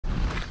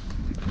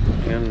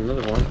And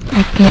another one.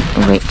 I can't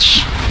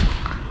reach.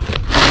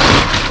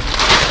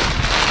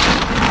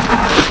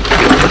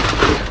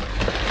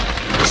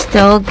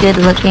 Still good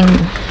looking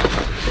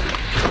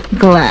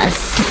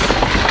glass.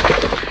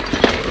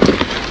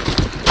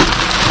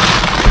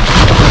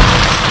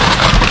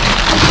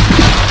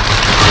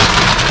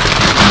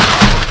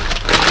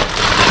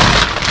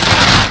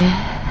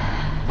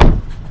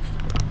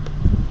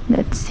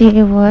 Let's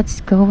see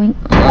what's going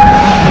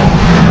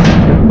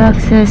on.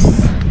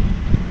 Boxes.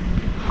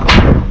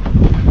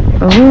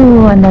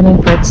 Oh, ang daming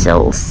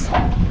pretzels.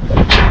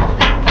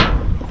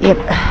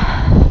 Yep.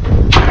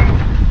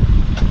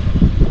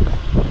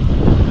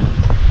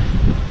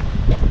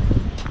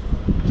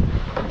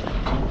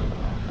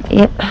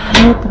 Yep,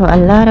 ito, a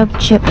lot of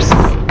chips.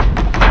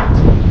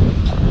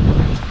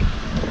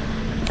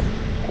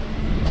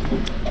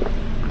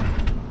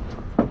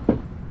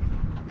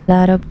 A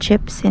lot of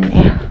chips in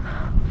there.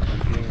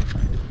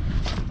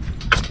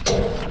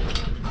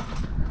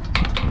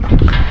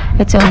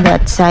 It's on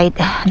that side,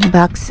 the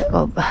box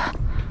of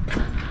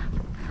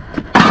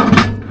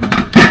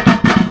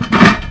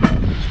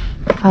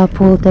I'll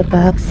pull the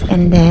box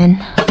and then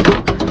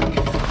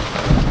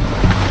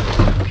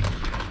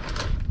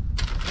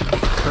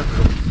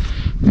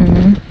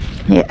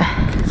yeah,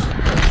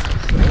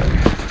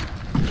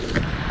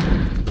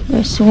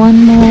 there's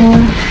one more.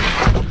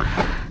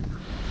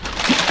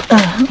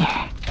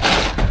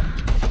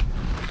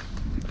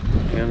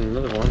 And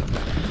another one.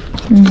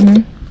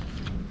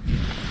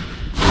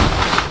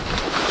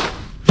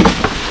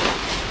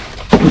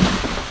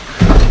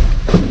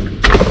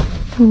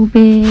 Too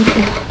big.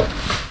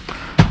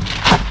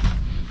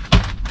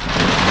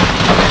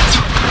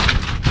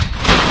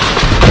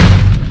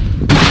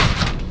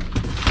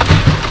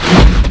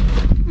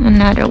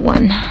 Another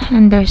one,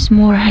 and there's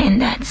more in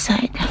that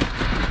side.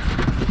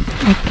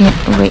 I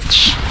can't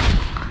reach.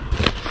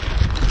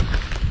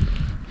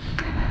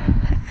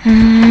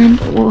 And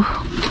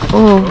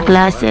oh,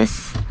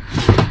 glasses.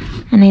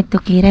 And I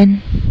took it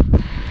in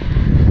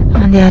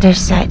on the other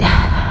side.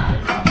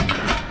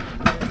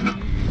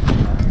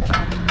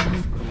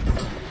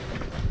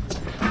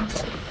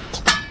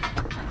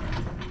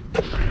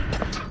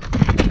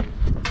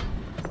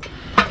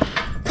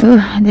 Ooh,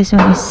 this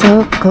one is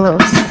so close.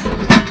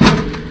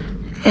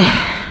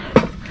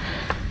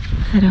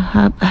 I don't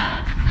have,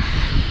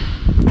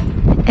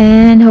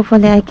 and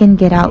hopefully I can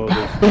get out.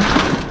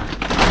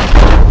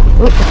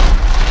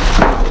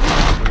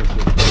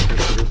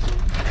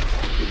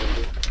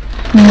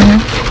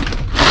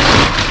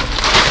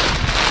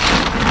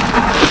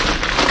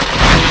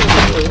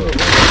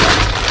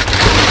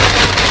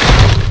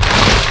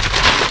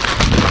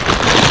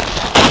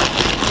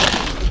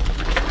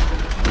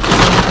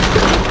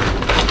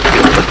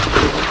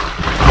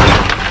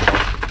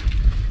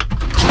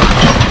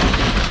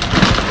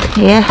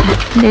 Yeah,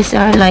 these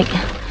are like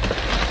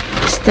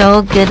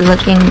still good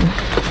looking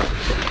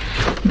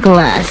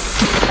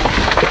glass.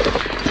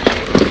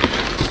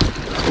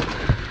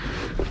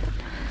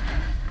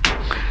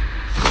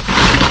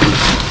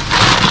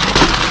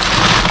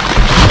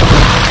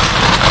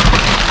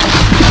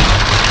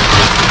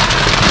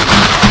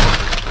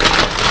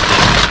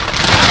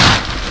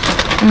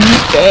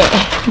 Okay,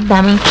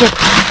 daming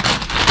chips.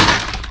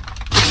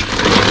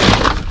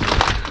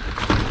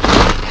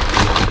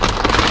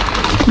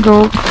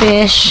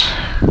 Goldfish.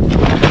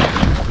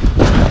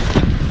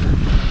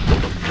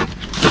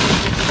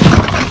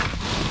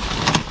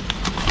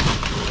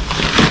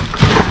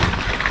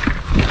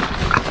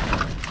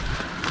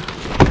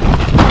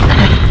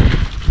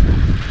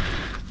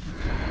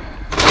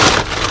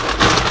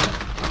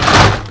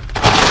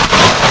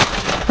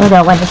 Oh,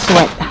 that one is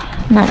wet.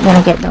 Not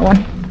gonna get that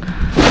one.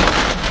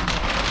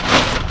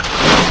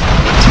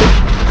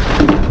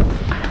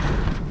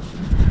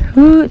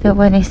 Ooh, that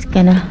one is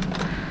gonna.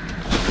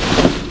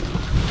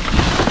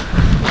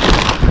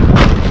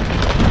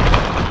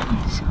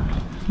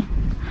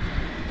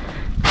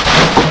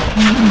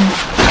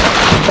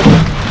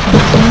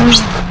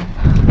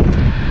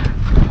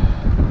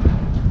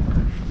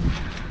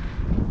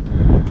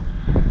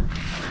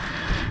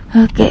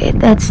 Okay,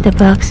 that's the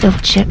box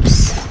of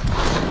chips.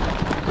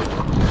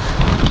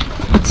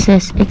 It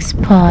says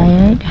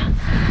expired.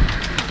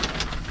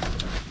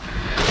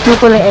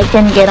 Hopefully I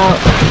can get out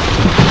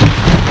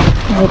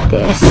with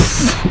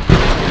this.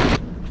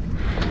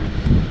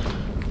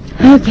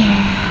 Okay,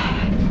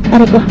 there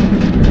we go.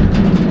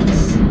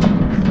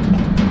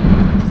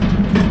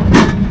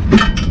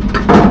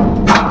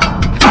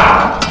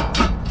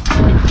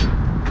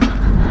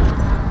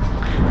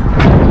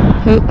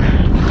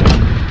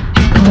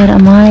 Where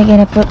am I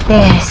gonna put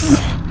this?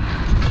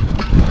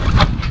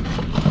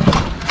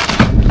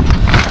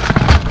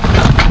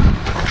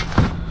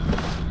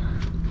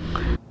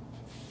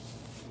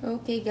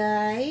 Okay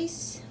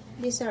guys,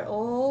 these are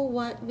all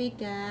what we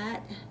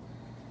got.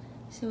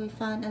 So we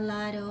found a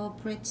lot of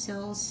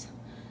pretzels,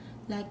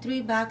 like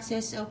 3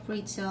 boxes of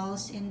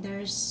pretzels, and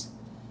there's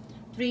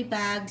 3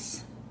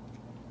 bags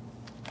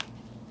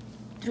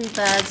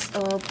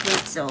of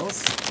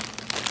pretzels.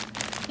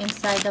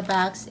 inside the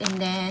box,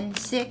 and then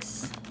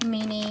 6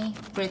 mini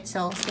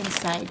pretzels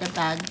inside the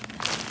bag.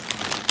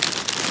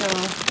 So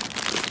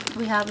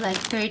we have like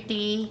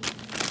 30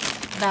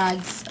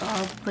 bags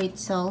of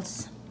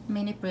pretzels,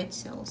 mini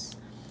pretzels,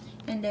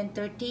 and then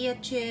tortilla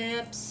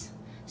chips.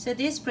 So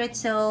these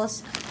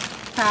pretzels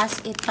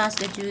passed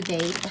the due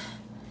date,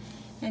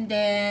 and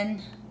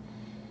then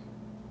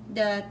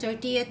the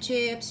tortilla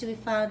chips, we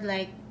found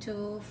like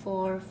 2,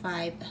 4,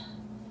 5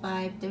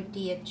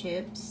 tortilla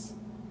chips,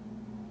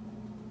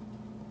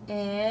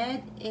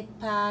 and it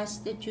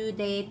passed the due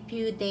date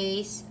few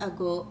days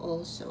ago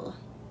also.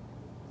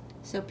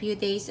 So few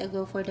days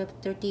ago for the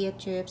tortilla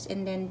chips.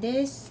 And then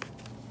this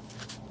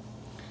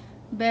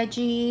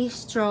veggie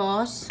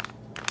straws,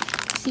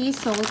 sea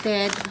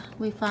salted,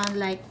 we found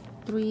like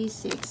 3,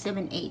 6,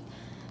 7, 8.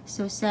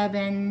 So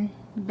 7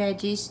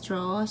 veggie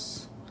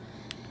straws.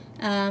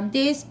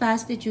 This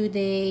passed the due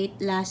date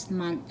last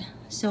month.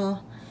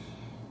 So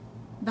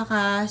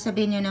baka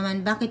sabihin nyo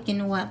naman, bakit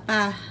kinuha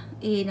pa?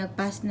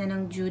 Nagpass na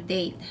ng due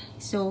date.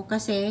 So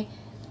kasi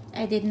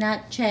I did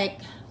not check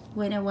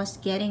when I was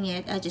getting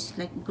it. I just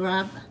like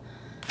grab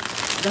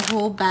the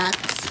whole box.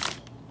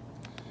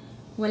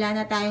 Wala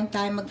na tayong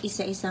time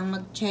mag-isa-isang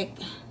mag-check.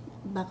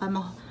 Baka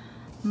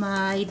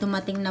may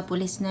dumating na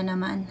pulis na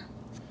naman.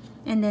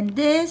 And then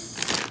this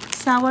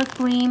sour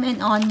cream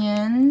and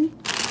onion,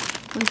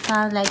 we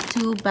found like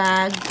 2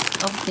 bags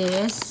of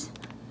this.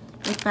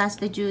 It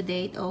passed the due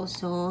date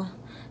also.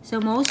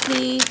 So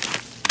mostly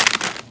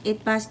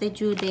it passed the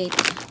due date.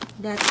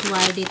 That's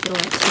why they throw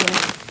it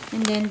here.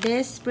 And then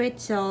this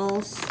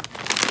pretzels,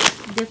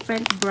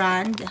 different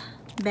brand,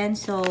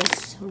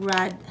 Bensol's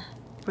Rad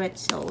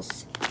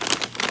pretzels.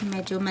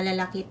 Medyo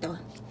malalaki to.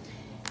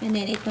 And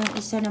then itong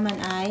isa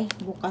naman ay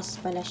bukas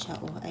pala siya.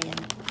 Oh,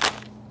 ayan.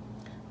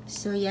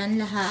 So yan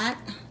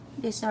lahat.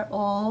 These are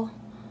all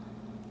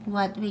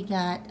what we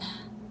got.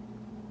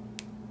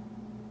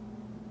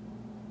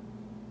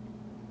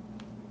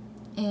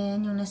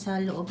 And yung nasa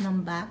loob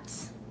ng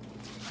box.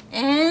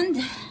 And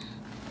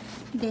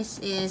this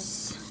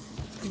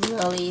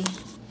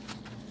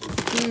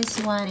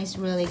one is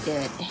really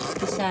good.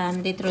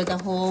 Kasi they threw the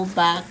whole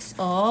box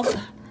of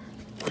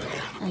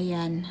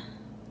ayan,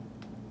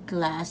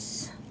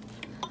 glass.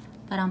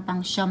 Parang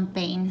pang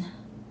champagne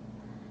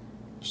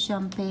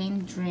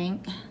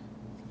drink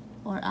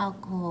or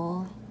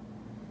alcohol.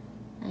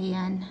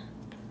 Ayan,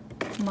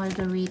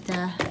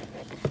 margarita.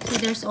 So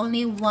there's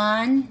only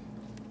 1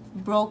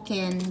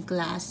 broken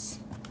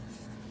glass,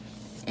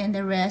 and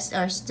the rest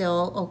are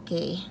still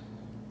okay.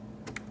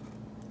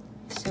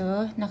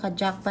 So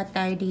naka-jackpot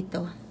tayo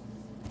dito.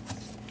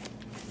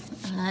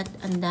 At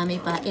ang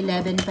dami pa,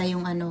 11 pa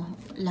yung ano,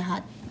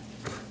 lahat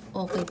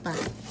okay pa.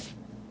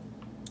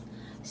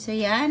 So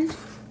yan,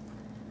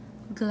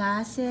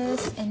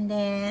 glasses, and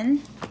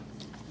then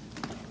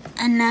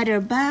another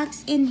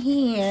box in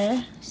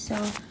here. So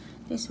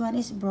this one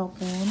is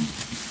broken.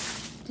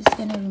 Just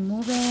gonna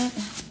remove it.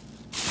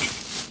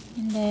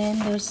 And then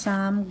there's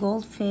some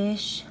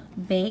goldfish,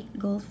 baked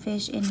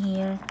goldfish in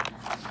here.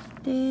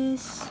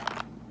 This,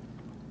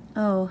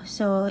 oh,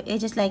 so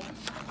it's just like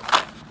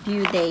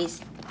few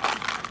days.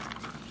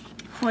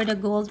 For the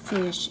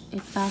goldfish,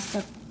 it passed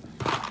the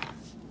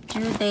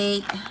due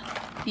date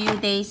few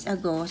days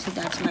ago, so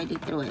that's why they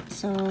threw it.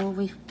 So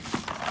we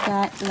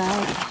got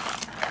like,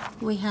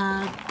 we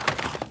have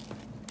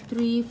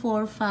 3,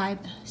 4, 5,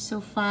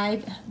 so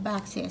 5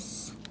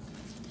 boxes.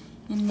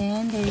 And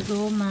then there you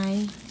go,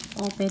 my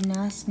open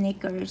na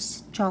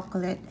Snickers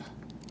chocolate.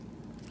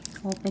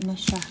 Open na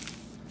siya.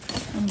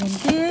 And then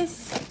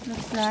this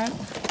looks like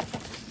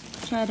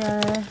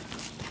cheddar.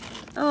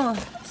 Oh,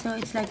 so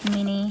it's like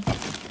mini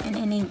and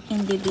any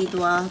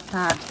individual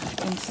pack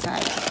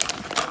inside.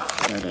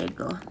 So there you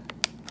go.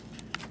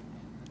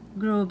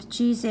 Grooves,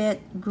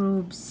 Cheez-It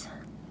Grooves,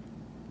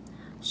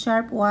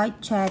 sharp white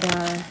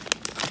cheddar.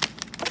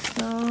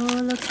 So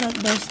looks like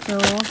there's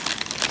still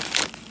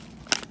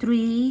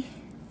 3.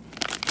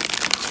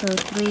 So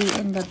 3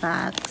 in the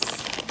box.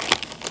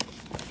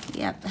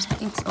 Yep,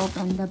 it's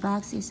open. The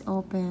box is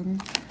open.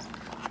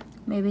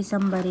 Maybe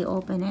somebody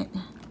opened it.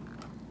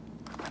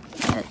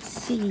 Let's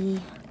see.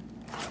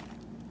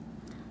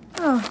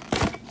 Oh,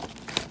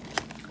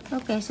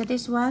 okay. So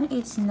this one,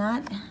 it's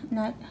not.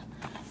 It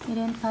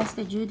didn't pass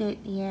the due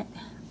date yet.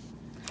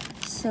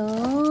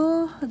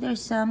 So there's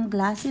some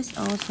glasses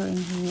also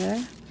in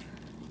here.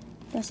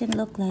 Doesn't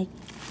look like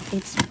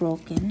it's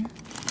broken.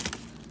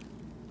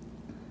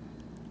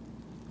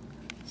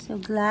 So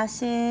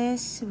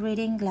glasses,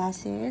 reading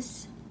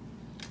glasses.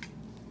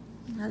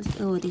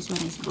 Oh, this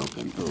one is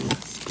broken. Oh,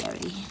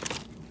 scary.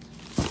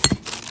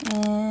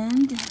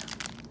 And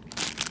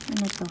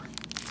ano to?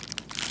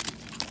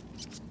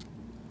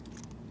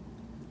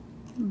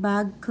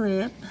 Bag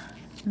clip,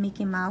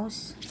 Mickey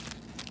Mouse.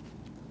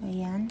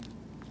 Ayan.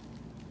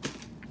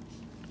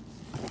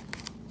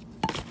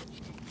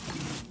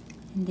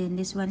 And then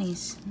this one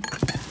is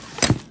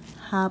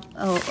half,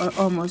 or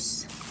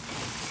almost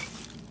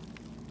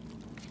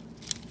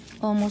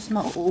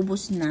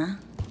mauubos na.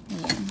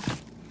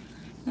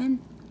 Ayan.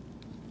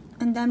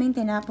 And ang daming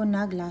tinapon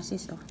na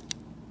glasses, oh.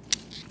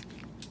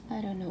 I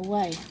don't know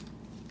why.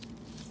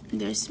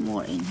 There's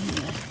more in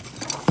here.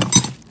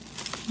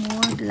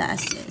 More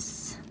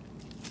glasses.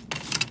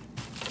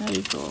 There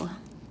you go.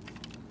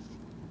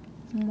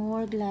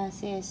 More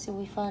glasses. So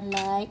we found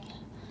like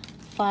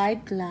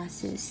 5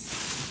 glasses.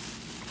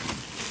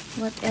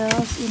 What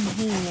else in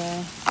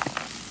here?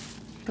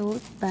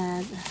 Tote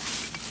bag.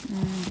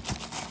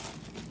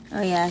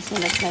 Oh yeah, so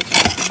looks like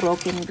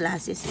broken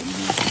glasses in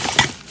here.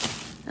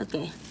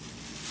 Okay.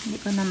 Hindi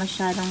ko na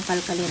masyadong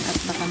kalkalin at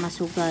baka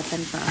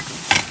masugatan pa ako.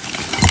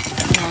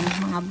 Ayan,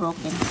 mga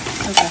broken.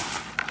 Okay.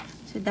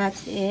 So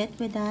that's it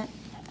with that.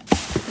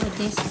 With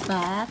this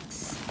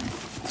box.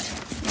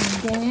 And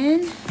then,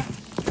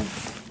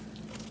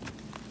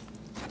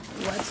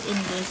 what's in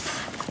this?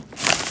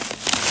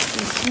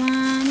 This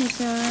one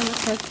is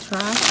looks like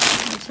trash.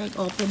 Looks like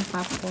open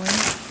popcorn.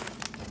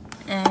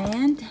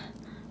 And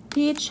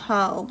peach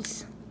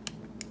halves.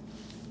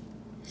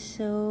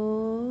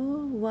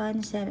 So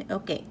 1.7.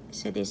 Okay,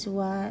 so this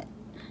one.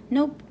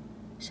 Nope.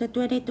 So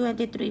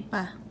 2023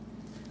 pa.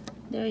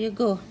 There you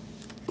go.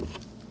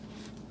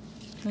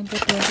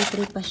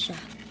 2023 pa siya.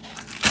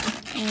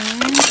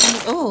 And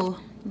oh,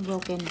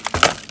 broken.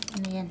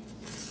 Ano yan?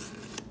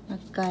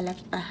 Nagkalat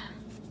pa.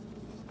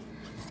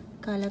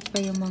 Kalat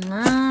pa yung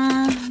mga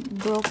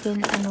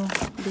broken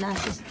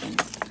glasses din.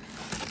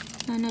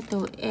 Ano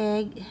to?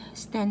 Egg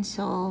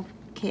stencil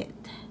kit.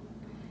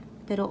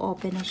 Pero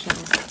open na siya.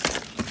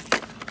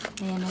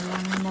 Ayan na lang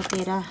yung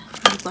natira.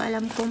 Hindi ko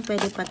alam kung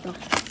pwede pa to.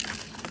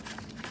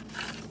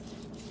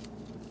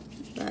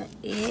 But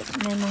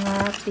may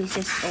mga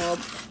pieces of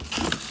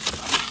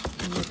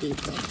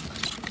dito.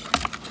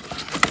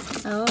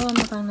 Oh,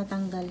 mukhang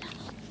natanggal.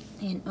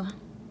 Ayan, oh.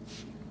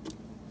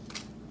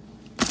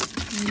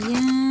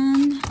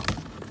 Ayan.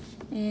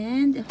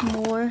 And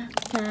more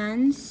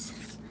cans.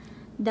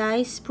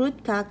 Dice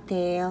fruit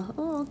cocktail.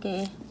 Oh,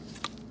 okay.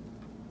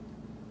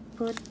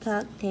 Fruit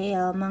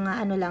cocktail.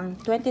 Mga lang.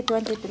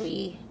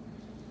 2023.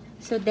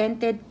 So,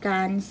 dented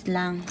cans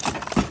lang.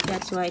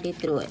 That's why they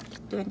threw it.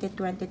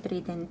 2023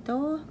 din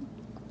to.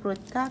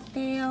 Fruit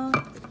cocktail.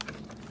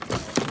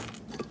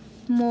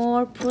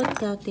 More fruit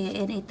cocktail.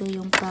 And ito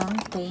yung pang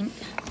paint.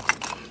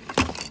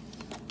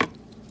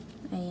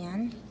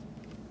 Ayan.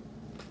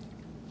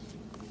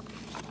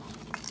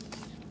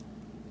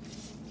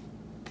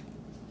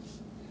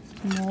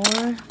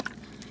 More.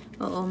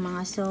 Oo,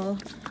 mga so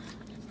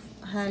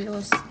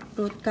halos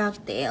fruit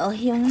cocktail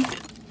yung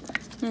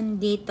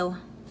nandito.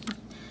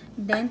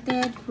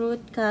 Dented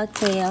fruit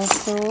cocktail.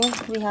 So,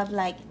 we have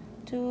like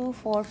 2,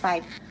 4,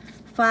 5.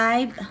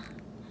 5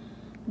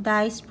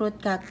 diced fruit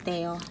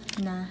cocktail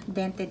na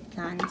dented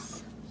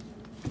cans.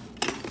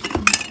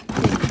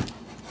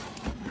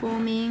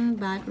 Foaming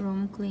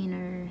bathroom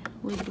cleaner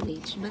with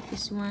bleach. But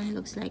this one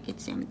looks like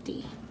it's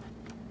empty.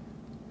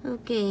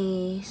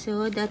 Okay,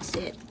 so that's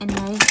it. And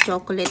may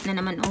chocolate na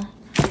naman, oh.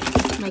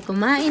 May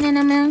kumain na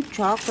naman ng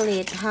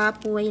chocolate.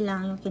 Halfway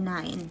lang yung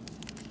kinain.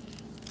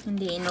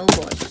 Hindi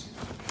inubos.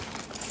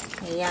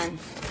 Ayan.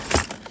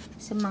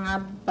 Sa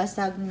mga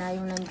basag na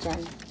yung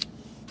nandyan.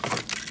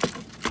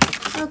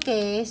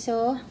 Okay,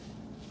 so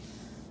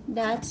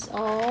that's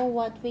all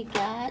what we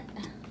got.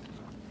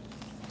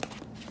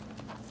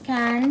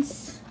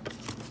 Cans.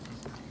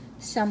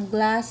 Some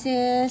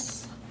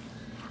glasses.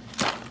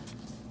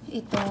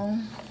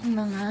 Itong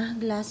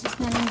mga glasses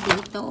na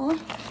nandito.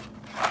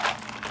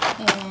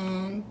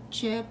 And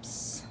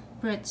chips,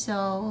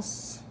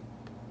 pretzels.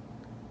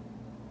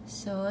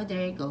 So,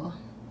 there you go.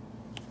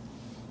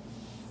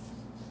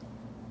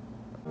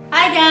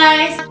 Hi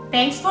guys!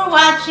 Thanks for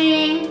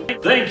watching!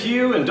 Thank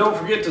you, and don't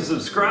forget to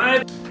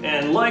subscribe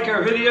and like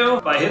our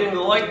video by hitting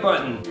the like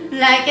button.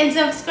 Like and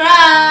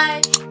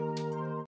subscribe!